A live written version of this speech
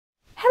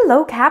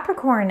Hello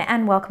Capricorn,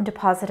 and welcome to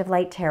Positive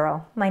Light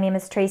Tarot. My name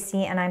is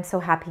Tracy and I'm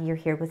so happy you're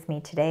here with me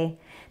today.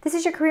 This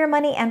is your career,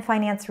 money, and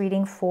finance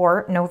reading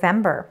for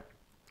November.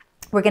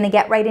 We're going to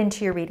get right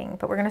into your reading,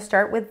 but we're going to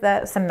start with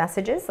some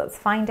messages. Let's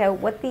find out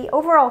what the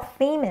overall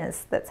theme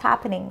is that's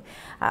happening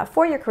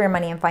for your career,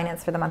 money, and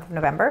finance for the month of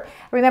November.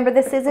 Remember,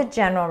 this is a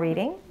general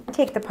reading.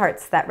 Take the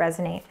parts that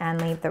resonate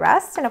and leave the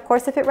rest. And of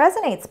course, if it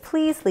resonates,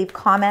 please leave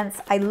comments.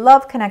 I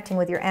love connecting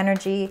with your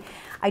energy.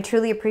 I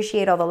truly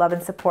appreciate all the love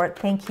and support.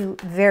 Thank you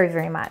very,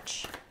 very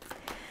much.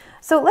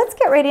 So let's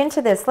get right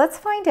into this. Let's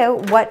find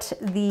out what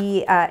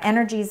the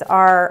energies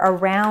are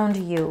around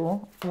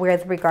you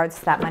with regards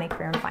to that money,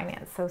 career, and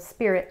finance. So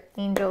spirit,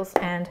 angels,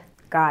 and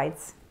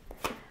guides.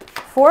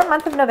 For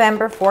month of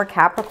November for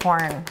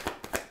Capricorn,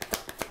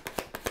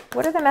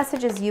 what are the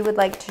messages you would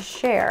like to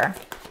share?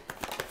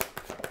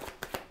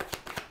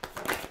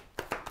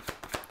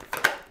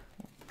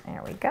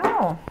 There we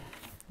go.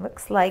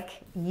 Looks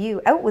like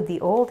you out with the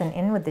old and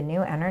in with the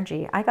new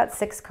energy. I got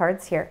 6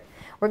 cards here.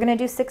 We're going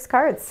to do 6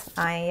 cards.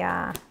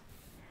 I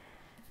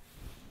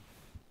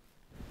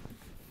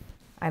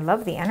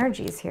love the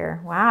energies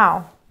here.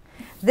 Wow.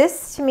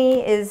 This to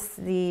me is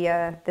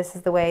this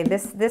is the way.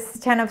 This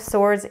 10 of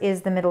Swords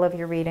is the middle of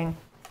your reading.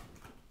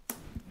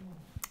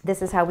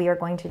 This is how we are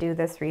going to do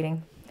this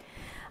reading.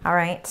 All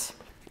right.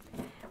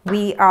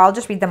 I'll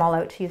just read them all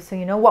out to you so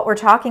you know what we're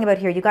talking about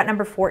here. You got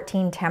number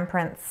 14,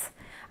 Temperance.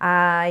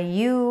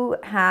 You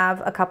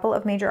have a couple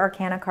of major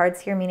arcana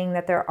cards here, meaning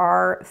that there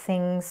are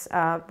things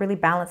really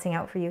balancing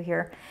out for you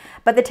here.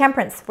 But the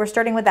Temperance, we're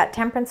starting with that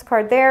Temperance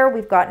card there.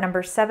 We've got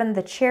number 7,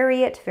 the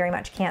Chariot, very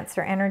much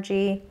Cancer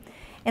energy.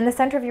 In the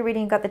center of your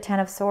reading, you've got the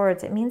 10 of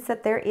Swords. It means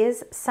that there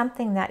is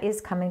something that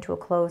is coming to a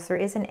close. There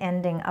is an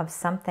ending of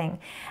something.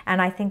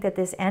 And I think that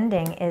this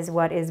ending is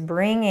what is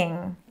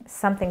bringing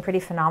something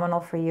pretty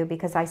phenomenal for you,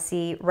 because I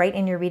see right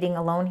in your reading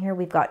alone here,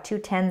 we've got 2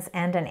 10s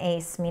and an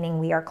ace, meaning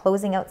we are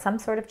closing out some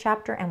sort of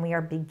chapter and we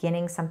are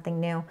beginning something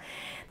new.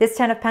 This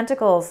 10 of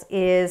Pentacles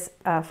is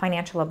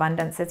financial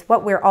abundance. It's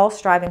what we're all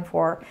striving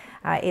for.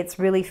 It's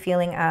really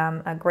feeling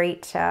a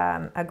great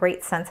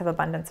sense of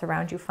abundance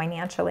around you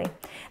financially.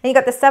 Then you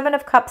got the 7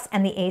 of Cups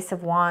and the Ace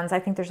of Wands. I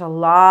think there's a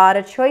lot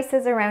of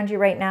choices around you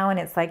right now, and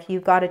it's like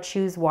you've got to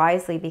choose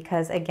wisely,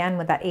 because again,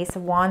 with that Ace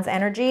of Wands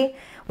energy,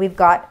 we've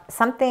got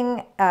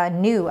something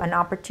new, an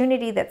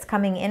opportunity that's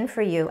coming in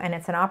for you, and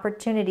it's an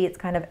opportunity. It's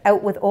kind of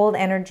out with old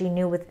energy,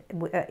 new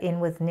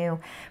in with new.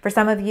 For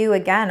some of you,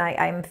 again,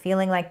 I'm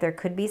feeling like there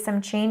could be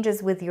some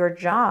changes with your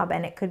job,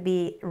 and it could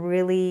be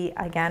really,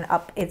 again,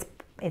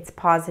 it's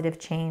positive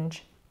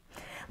change.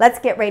 Let's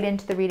get right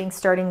into the reading,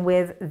 starting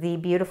with the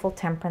beautiful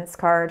Temperance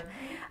card.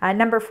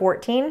 Number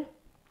 14.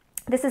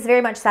 This is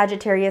very much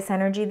Sagittarius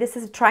energy. This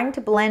is trying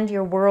to blend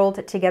your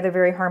world together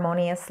very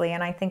harmoniously,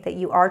 and I think that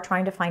you are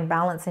trying to find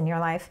balance in your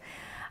life.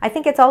 I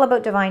think it's all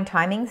about divine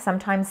timing.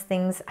 Sometimes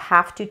things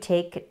have to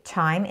take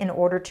time in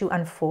order to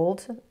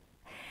unfold.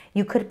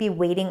 You could be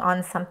waiting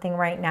on something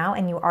right now,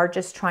 and you are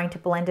just trying to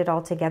blend it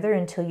all together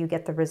until you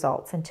get the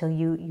results, until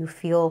you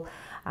feel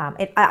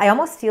I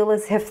almost feel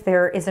as if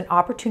there is an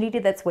opportunity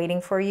that's waiting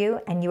for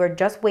you, and you are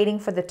just waiting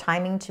for the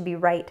timing to be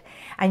right.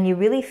 And you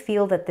really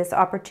feel that this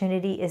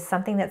opportunity is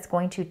something that's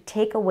going to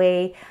take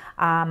away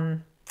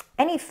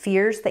any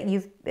fears that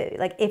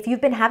if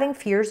you've been having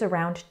fears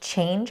around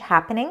change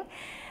happening,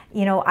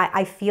 you know,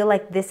 I feel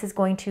like this is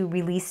going to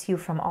release you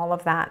from all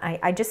of that.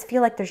 I just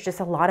feel like there's just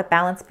a lot of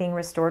balance being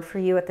restored for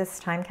you at this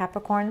time,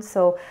 Capricorn.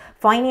 So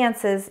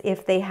finances,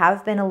 if they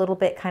have been a little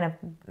bit kind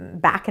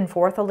of back and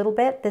forth a little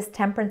bit, this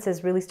Temperance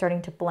is really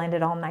starting to blend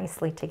it all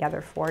nicely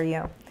together for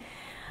you.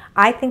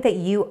 I think that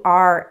you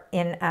are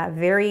in a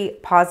very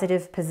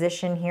positive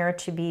position here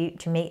to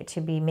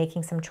be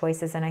making some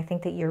choices, and I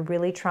think that you're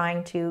really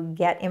trying to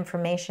get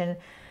information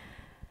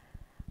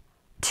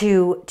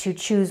to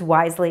choose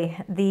wisely.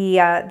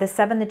 The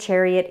 7, the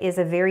Chariot, is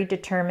a very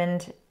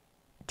determined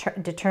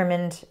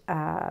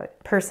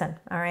person,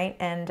 all right?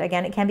 And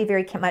again, it can be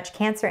very much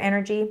Cancer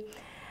energy.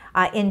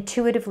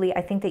 Intuitively,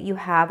 I think that you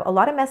have a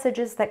lot of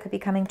messages that could be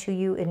coming to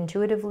you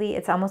intuitively.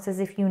 It's almost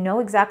as if you know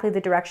exactly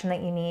the direction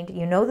that you need.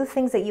 You know the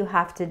things that you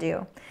have to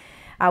do,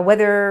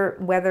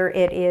 whether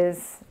it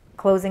is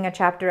closing a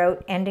chapter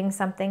out, ending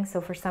something.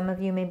 So for some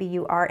of you, maybe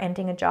you are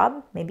ending a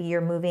job, maybe you're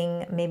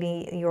moving,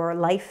 maybe your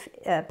life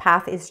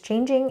path is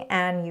changing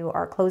and you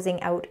are closing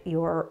out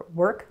your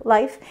work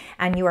life,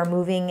 and you are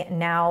moving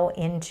now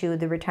into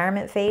the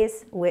retirement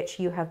phase, which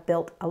you have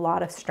built a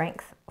lot of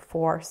strength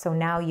for. So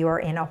now you are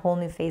in a whole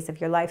new phase of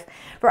your life.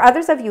 For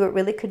others of you, it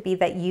really could be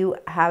that you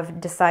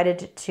have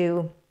decided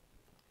to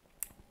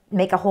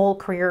make a whole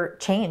career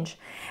change.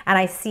 And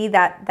I see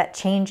that that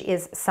change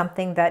is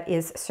something that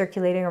is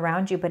circulating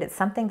around you, but it's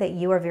something that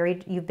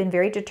you've been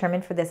very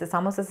determined for this. It's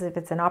almost as if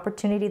it's an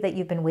opportunity that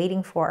you've been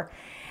waiting for.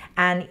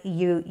 And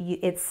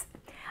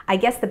I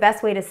guess the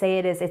best way to say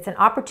it is it's an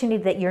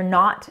opportunity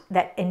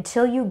that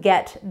until you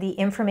get the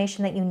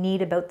information that you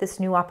need about this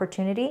new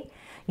opportunity,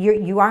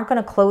 you aren't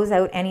going to close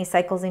out any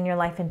cycles in your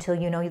life until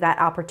you know that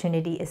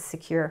opportunity is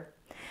secure.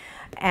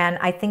 And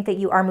I think that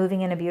you are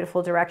moving in a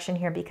beautiful direction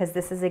here, because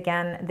this is,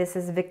 again, this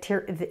is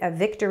a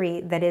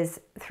victory that is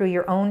through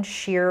your own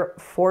sheer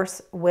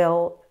force,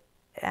 will,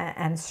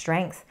 and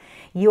strength.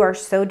 You are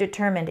so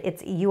determined.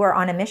 You are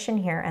on a mission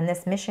here, and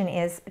this mission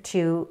is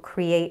to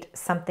create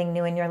something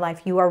new in your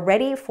life. You are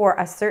ready for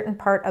a certain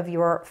part of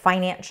your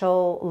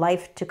financial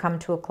life to come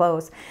to a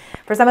close.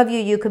 For some of you,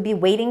 you could be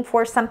waiting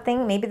for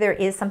something. Maybe there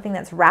is something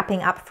that's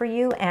wrapping up for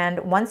you, and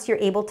once you're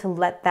able to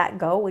let that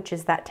go, which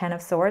is that 10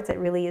 of Swords, it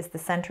really is the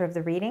center of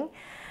the reading.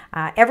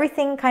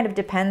 Everything kind of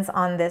depends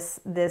on this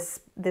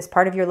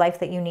part of your life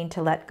that you need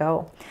to let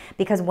go,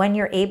 because when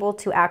you're able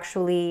to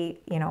actually,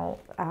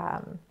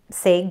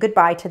 say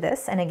goodbye to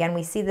this, and again,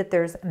 we see that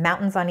there's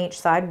mountains on each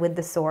side with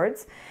the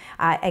swords.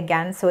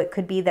 Again, so it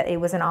could be that it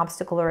was an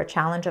obstacle or a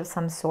challenge of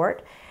some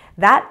sort.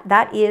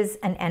 That is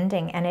an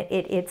ending, and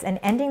it's an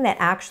ending that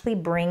actually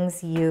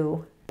brings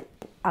you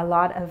a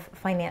lot of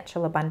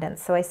financial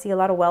abundance. So I see a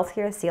lot of wealth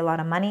here. I see a lot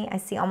of money. I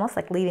see almost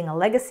like leaving a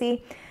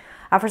legacy.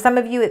 For some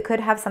of you, it could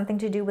have something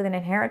to do with an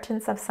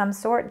inheritance of some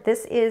sort.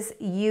 This is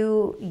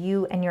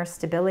you and your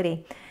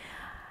stability.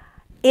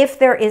 If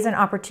there is an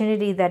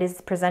opportunity that is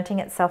presenting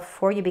itself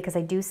for you, because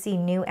I do see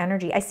new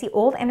energy. I see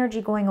old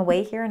energy going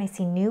away here, and I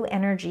see new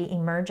energy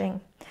emerging.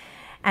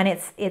 And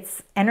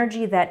it's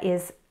energy that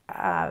is,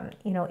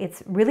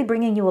 it's really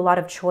bringing you a lot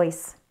of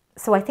choice.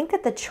 So I think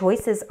that the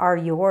choices are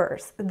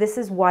yours. This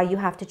is why you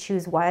have to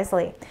choose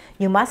wisely.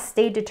 You must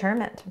stay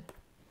determined.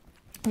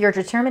 Your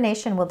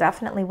determination will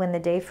definitely win the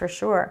day for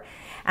sure.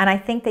 And I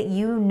think that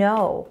you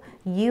know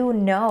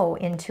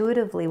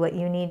intuitively what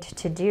you need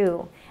to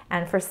do.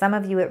 And for some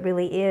of you, it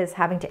really is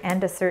having to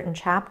end a certain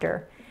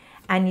chapter.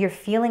 And you're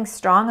feeling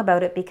strong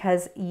about it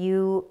because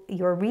your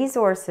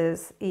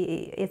resources,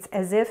 it's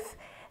as if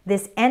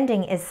this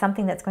ending is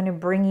something that's going to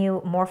bring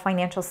you more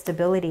financial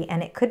stability.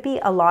 And it could be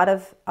a lot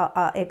of,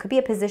 it could be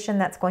a position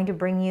that's going to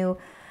bring you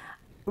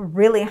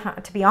really,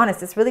 to be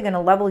honest, it's really going to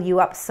level you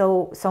up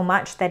so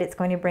much that it's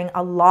going to bring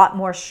a lot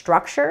more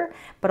structure,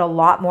 but a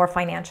lot more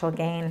financial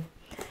gain.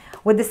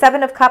 With the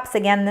Seven of Cups,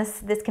 again,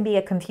 this can be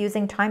a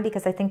confusing time,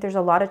 because I think there's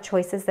a lot of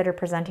choices that are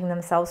presenting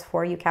themselves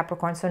for you,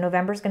 Capricorn. So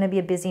November is going to be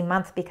a busy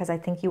month, because I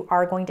think you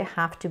are going to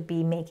have to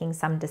be making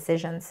some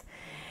decisions.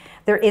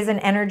 There is an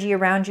energy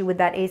around you with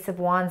that Ace of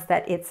Wands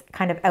that it's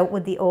kind of out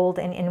with the old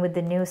and in with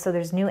the new. So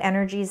there's new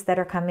energies that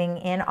are coming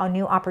in.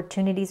 New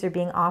opportunities are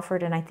being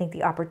offered. And I think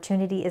the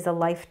opportunity is a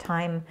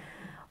lifetime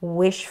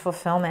wish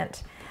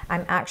fulfillment.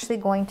 I'm actually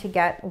going to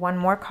get one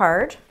more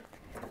card.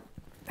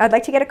 I'd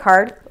like to get a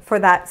card for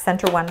that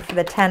center one, for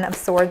the 10 of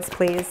Swords,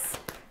 please.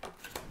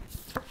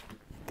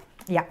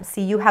 Yeah,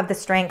 see, you have the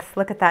strength.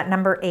 Look at that,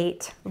 number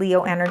 8,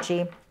 Leo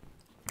energy.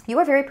 You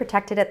are very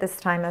protected at this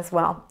time as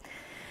well.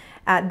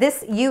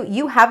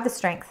 You have the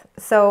strength.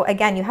 So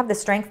again, you have the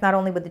strength not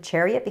only with the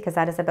Chariot, because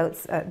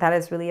that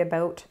is really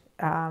about,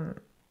 I'm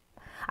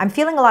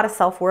feeling a lot of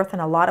self-worth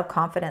and a lot of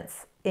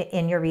confidence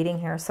in your reading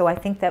here. So I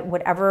think that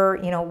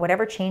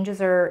whatever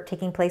changes are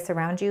taking place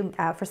around you,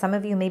 for some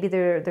of you, maybe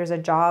there's a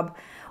job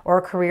or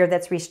a career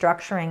that's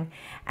restructuring,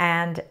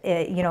 and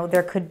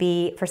there could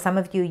be, for some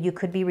of you, you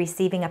could be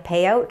receiving a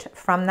payout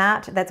from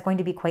that's going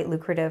to be quite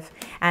lucrative,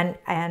 and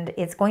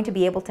it's going to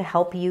be able to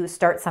help you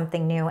start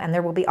something new, and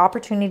there will be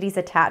opportunities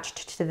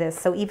attached to this.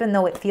 So even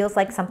though it feels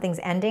like something's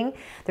ending,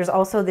 there's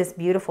also this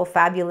beautiful,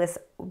 fabulous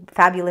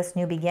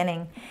new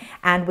beginning.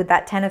 And with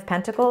that 10 of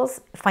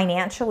Pentacles,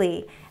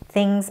 financially,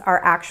 things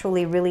are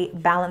actually really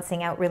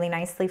balancing out really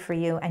nicely for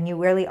you, and you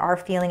really are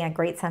feeling a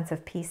great sense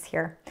of peace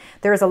here.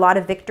 There is a lot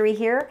of victory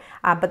here,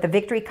 but the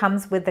victory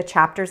comes with the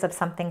chapters of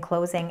something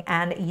closing,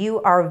 and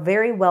you are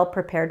very well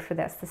prepared for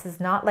this. This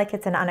is not like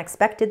it's an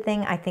unexpected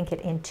thing. I think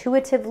it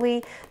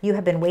intuitively, you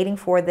have been waiting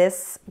for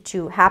this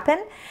to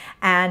happen,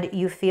 and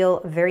you feel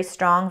very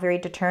strong, very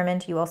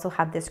determined. You also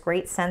have this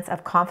great sense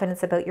of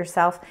confidence about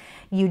yourself.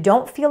 You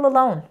don't feel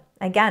alone.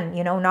 Again,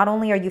 not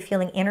only are you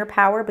feeling inner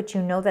power, but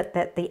you know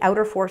that the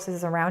outer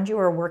forces around you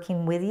are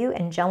working with you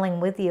and gelling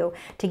with you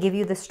to give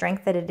you the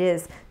strength that it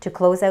is to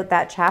close out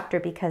that chapter,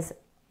 because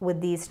with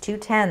these 2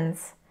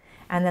 10s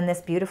and then this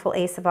beautiful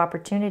Ace of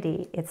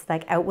Opportunity, it's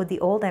like out with the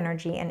old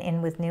energy and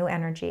in with new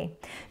energy.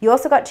 You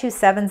also got 2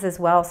 7s as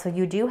well, so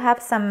you do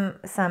have some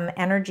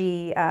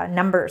energy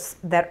numbers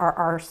that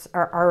are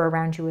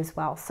around you as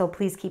well. So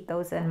please keep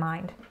those in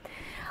mind.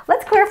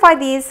 Let's clarify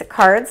these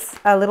cards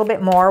a little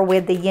bit more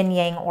with the Yin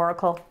Yang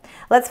Oracle.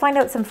 Let's find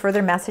out some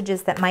further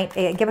messages that might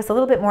give us a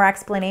little bit more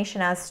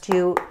explanation as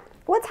to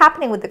what's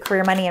happening with the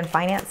career, money, and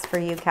finance for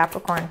you,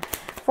 Capricorn,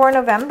 for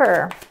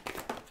November.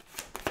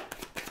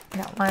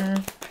 Got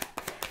one.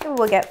 Maybe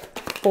we'll get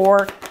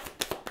 4,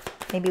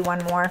 maybe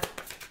one more.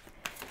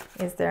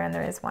 Is there? And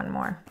there is one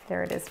more.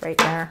 There it is right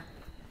there.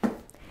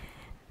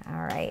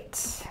 All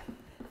right.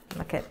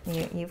 Look at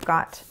you.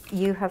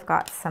 You have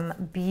got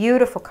some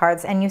beautiful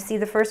cards, and you see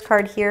the first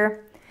card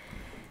here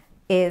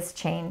is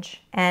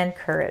change and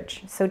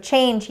courage. So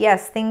change,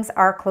 yes, things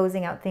are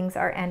closing out, things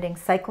are ending,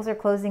 cycles are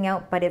closing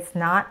out, but it's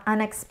not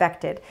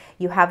unexpected.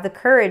 You have the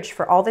courage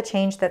for all the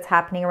change that's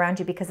happening around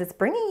you because it's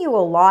bringing you a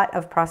lot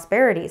of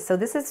prosperity. So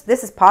this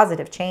is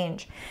positive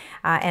change.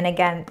 And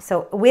again,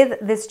 so with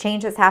this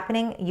change that's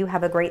happening, you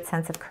have a great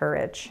sense of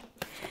courage.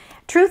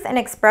 Truth and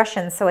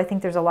expression. So I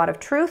think there's a lot of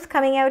truth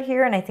coming out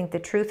here, and I think the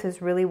truth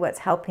is really what's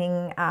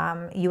helping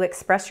you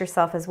express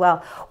yourself as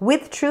well.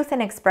 With truth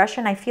and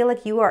expression, I feel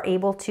like you are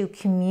able to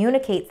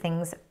communicate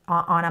things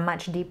on a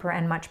much deeper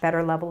and much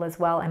better level as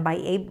well. And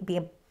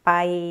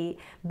by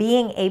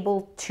being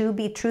able to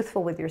be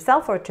truthful with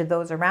yourself or to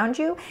those around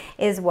you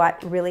is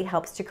what really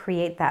helps to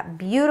create that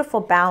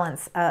beautiful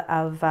balance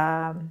of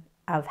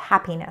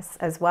happiness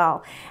as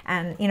well.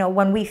 And, you know,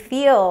 when we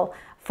feel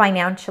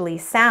financially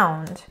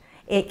sound,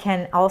 it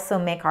can also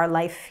make our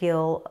life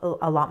feel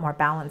a lot more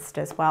balanced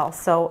as well.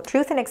 So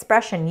truth and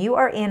expression, you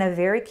are in a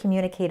very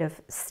communicative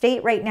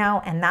state right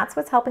now, and that's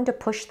what's helping to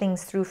push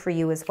things through for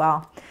you as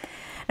well.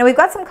 Now we've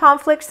got some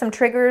conflict, some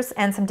triggers,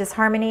 and some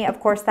disharmony.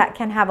 Of course, that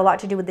can have a lot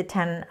to do with the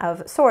Ten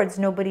of Swords.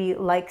 Nobody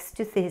likes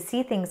to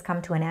see things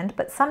come to an end,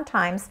 but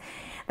sometimes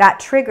that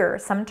trigger,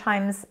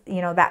 sometimes,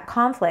 you know, that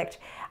conflict,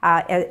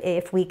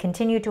 if we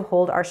continue to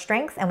hold our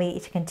strength and we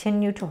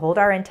continue to hold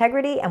our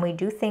integrity and we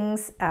do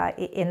things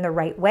in the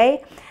right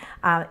way,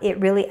 it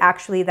really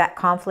actually, that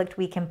conflict,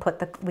 we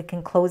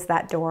can close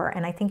that door.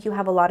 And I think you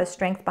have a lot of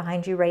strength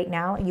behind you right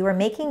now. You are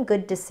making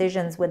good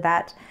decisions with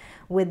that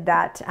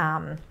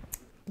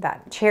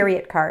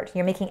Chariot card.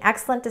 You're making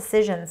excellent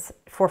decisions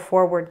for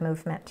forward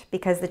movement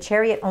because the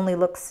Chariot only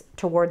looks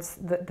towards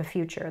the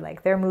future.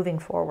 Like, they're moving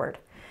forward.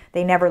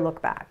 They never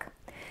look back.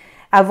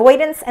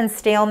 Avoidance and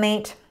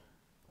stalemate.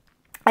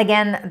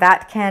 Again,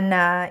 that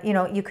can, you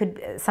know, you could,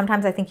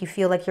 sometimes I think you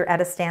feel like you're at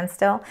a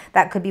standstill.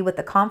 That could be what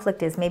the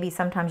conflict is. Maybe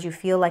sometimes you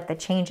feel like the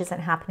change isn't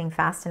happening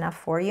fast enough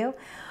for you.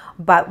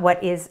 But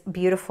what is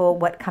beautiful,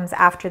 what comes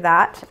after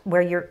that,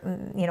 where you're,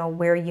 you know,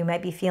 where you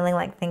might be feeling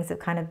like things have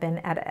kind of been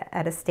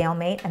at a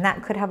stalemate, and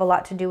that could have a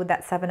lot to do with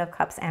that Seven of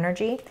Cups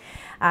energy.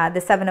 The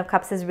Seven of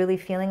Cups is really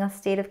feeling a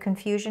state of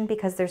confusion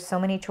because there's so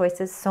many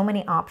choices, so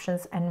many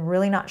options, and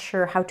really not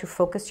sure how to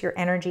focus your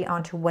energy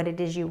onto what it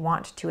is you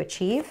want to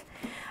achieve.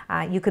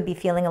 You could be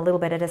feeling a little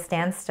bit at a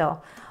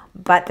standstill.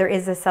 But there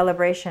is a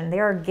celebration.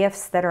 There are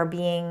gifts that are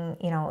being,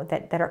 you know,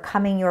 that are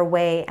coming your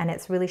way, and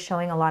it's really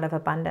showing a lot of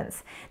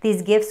abundance.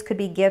 These gifts could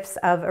be gifts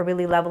of a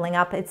really leveling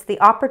up. It's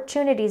the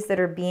opportunities that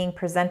are being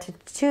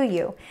presented to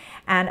you.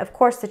 And of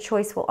course, the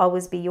choice will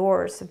always be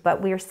yours,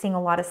 but we are seeing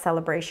a lot of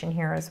celebration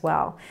here as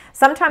well.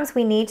 Sometimes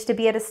we need to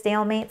be at a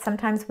stalemate.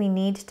 Sometimes we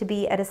need to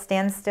be at a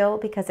standstill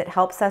because it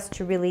helps us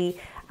to really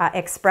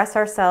express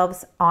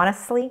ourselves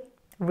honestly,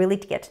 really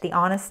to get to the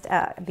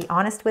be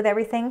honest with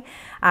everything,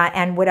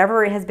 and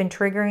whatever has been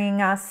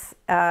triggering us,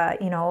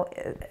 you know,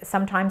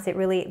 sometimes it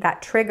really,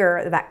 that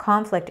trigger, that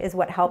conflict is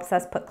what helps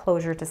us put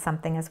closure to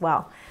something as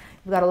well.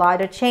 We've got a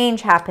lot of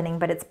change happening,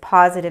 but it's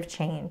positive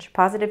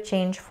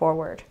change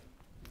forward,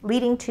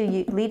 leading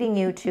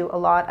you to a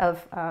lot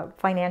of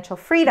financial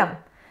freedom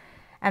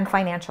and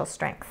financial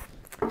strength.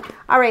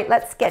 All right,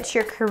 let's get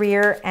your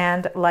career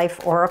and life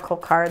oracle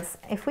cards.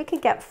 If we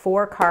could get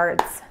 4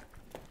 cards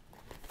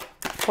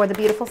for the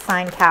beautiful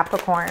sign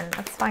Capricorn.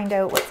 Let's find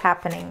out what's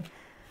happening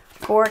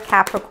for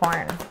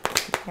Capricorn.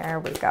 There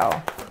we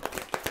go.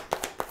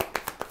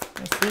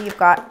 You see, you've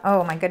got,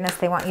 oh my goodness,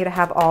 they want you to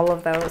have all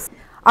of those.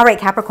 All right,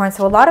 Capricorn,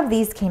 so a lot of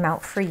these came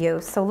out for you.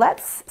 So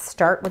let's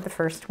start with the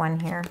first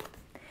one here.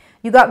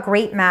 You got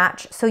great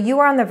match. So you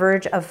are on the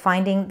verge of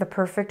finding the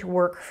perfect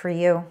work for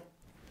you.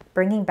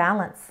 Bringing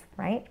balance,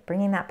 right?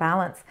 Bringing that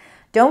balance.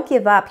 Don't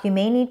give up. You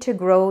may need to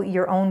grow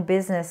your own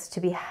business to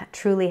be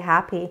truly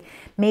happy.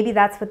 Maybe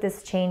that's what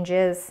this change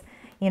is.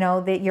 You know,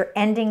 that you're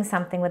ending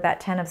something with that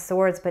Ten of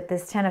Swords, but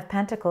this Ten of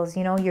Pentacles,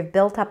 you know, you've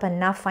built up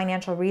enough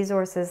financial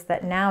resources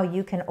that now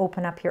you can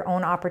open up your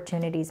own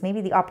opportunities. Maybe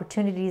the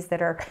opportunities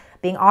that are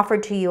being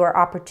offered to you are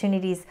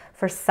opportunities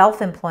for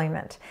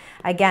self-employment.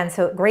 Again,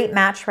 so great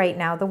match right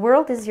now. The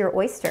world is your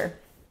oyster.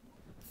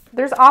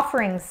 There's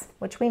offerings,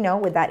 which we know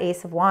with that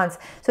Ace of Wands.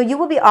 So you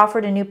will be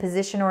offered a new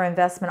position or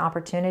investment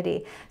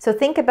opportunity. So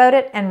think about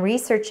it and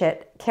research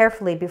it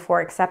carefully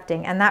before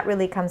accepting. And that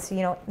really comes to,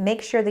 you know,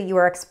 make sure that you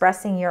are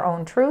expressing your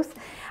own truth.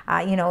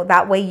 You know,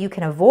 that way you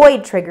can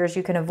avoid triggers,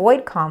 you can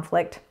avoid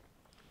conflict.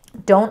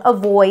 Don't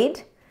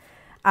avoid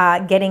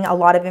getting a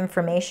lot of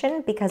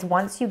information, because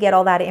once you get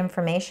all that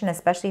information,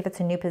 especially if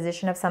it's a new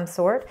position of some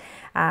sort,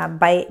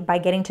 by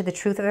getting to the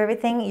truth of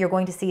everything, you're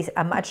going to see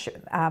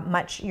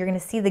you're going to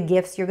see the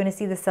gifts, you're going to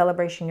see the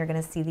celebration, you're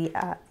going to see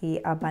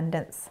the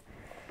abundance.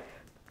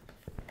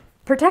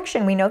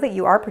 Protection. We know that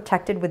you are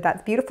protected with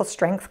that beautiful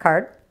Strength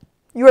card.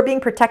 You are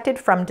being protected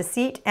from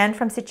deceit and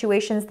from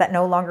situations that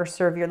no longer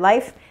serve your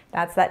life.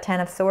 That's that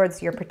Ten of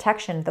Swords, your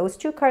protection. Those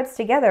 2 cards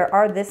together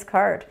are this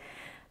card.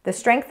 The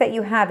strength that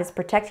you have is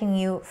protecting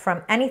you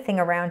from anything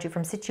around you,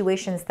 from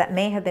situations that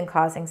may have been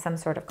causing some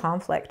sort of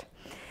conflict.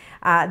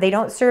 They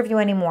don't serve you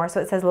anymore. So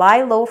it says,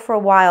 lie low for a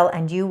while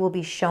and you will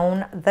be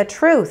shown the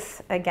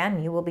truth.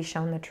 Again, you will be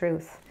shown the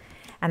truth.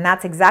 And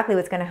that's exactly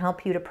what's going to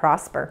help you to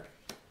prosper.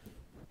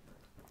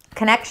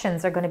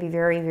 Connections are going to be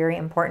very, very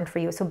important for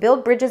you. So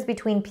build bridges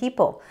between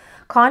people.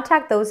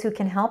 Contact those who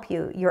can help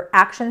you. Your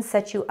actions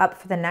set you up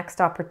for the next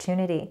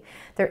opportunity.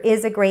 There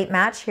is a great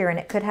match here, and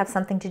it could have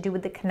something to do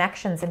with the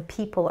connections and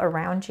people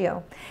around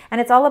you. And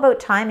it's all about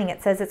timing.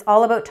 It says it's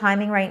all about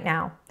timing right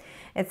now.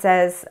 It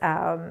says,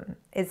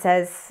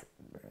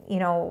 you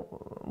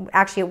know,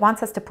 actually it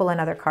wants us to pull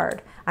another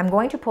card. I'm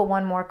going to pull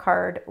one more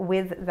card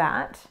with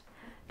that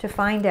to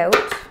find out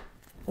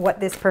what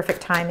this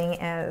perfect timing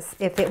is,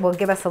 if it will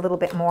give us a little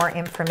bit more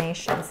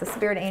information. So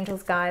Spirit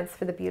Angels Guides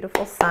for the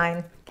beautiful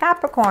sign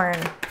Capricorn.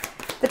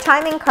 The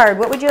timing card.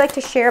 What would you like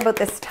to share about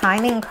this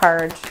timing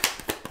card?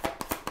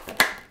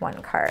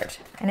 One card.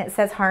 And it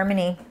says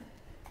harmony.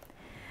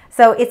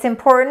 So it's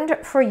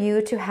important for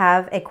you to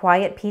have a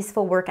quiet,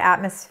 peaceful work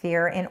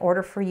atmosphere in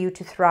order for you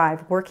to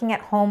thrive. Working at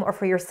home or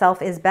for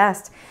yourself is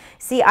best.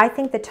 See, I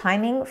think the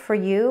timing for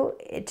you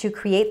to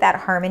create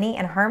that harmony,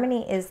 and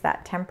harmony is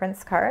that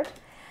Temperance card.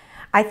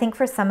 I think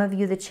for some of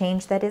you, the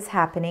change that is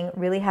happening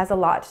really has a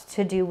lot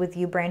to do with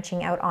you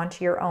branching out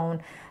onto your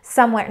own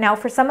somewhere. Now,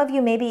 for some of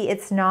you, maybe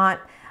it's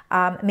not,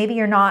 maybe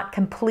you're not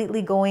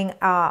completely going,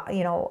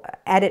 you know,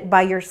 at it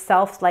by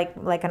yourself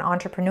like an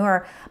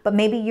entrepreneur, but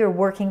maybe you're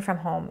working from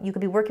home. You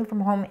could be working from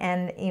home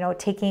and, you know,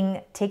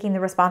 taking the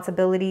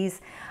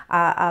responsibilities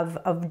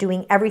of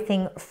doing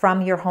everything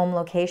from your home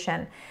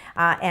location.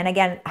 And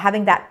again,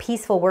 having that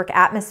peaceful work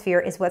atmosphere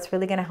is what's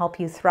really going to help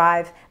you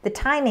thrive. The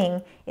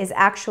timing is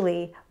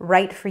actually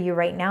right for you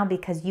right now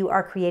because you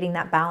are creating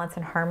that balance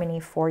and harmony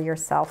for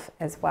yourself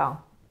as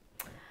well.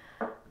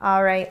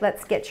 All right,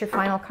 let's get your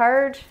final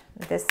card.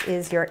 This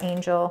is your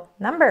angel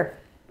number.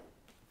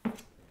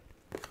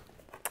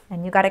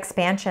 And you got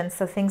expansion,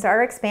 so things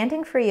are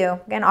expanding for you.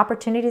 Again,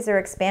 opportunities are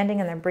expanding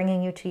and they're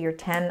bringing you to your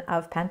 10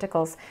 of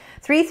Pentacles.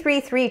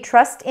 333,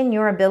 trust in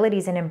your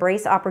abilities and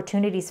embrace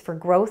opportunities for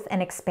growth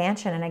and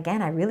expansion. And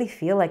again, I really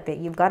feel like that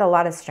you've got a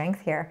lot of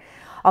strength here.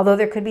 Although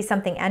there could be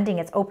something ending,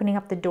 it's opening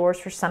up the doors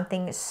for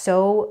something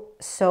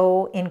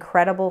so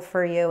incredible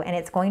for you. And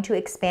it's going to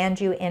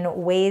expand you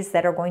in ways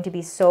that are going to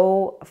be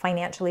so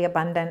financially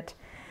abundant.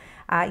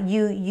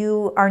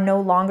 You are no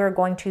longer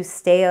going to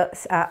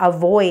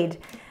avoid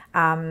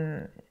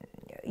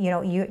you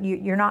know,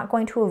 you're not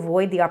going to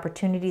avoid the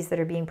opportunities that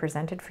are being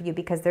presented for you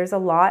because there's a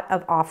lot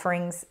of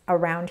offerings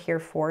around here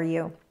for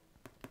you.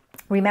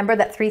 Remember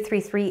that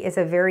 333 is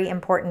a very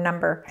important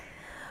number.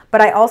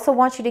 But I also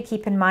want you to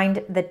keep in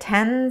mind the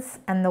 10s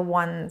and the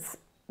 1s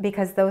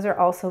because those are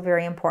also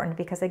very important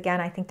because again,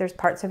 I think there's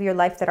parts of your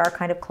life that are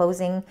kind of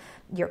closing,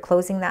 you're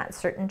closing that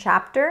certain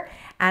chapter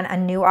and a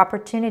new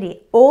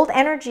opportunity. Old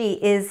energy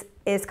is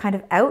kind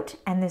of out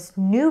and this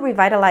new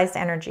revitalized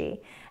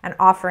energy and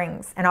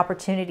offerings and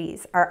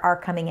opportunities are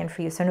coming in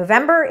for you. So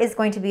November is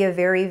going to be a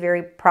very,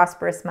 very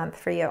prosperous month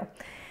for you.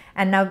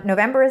 And now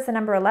November is the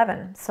number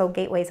 11, so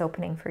gateways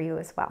opening for you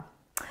as well.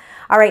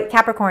 All right,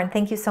 Capricorn,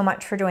 thank you so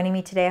much for joining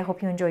me today. I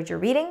hope you enjoyed your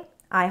reading.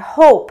 I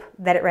hope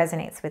that it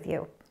resonates with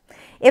you.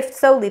 If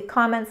so, leave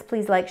comments,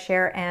 please like,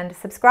 share, and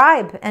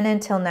subscribe. And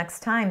until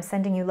next time,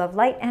 sending you love,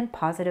 light, and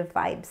positive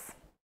vibes.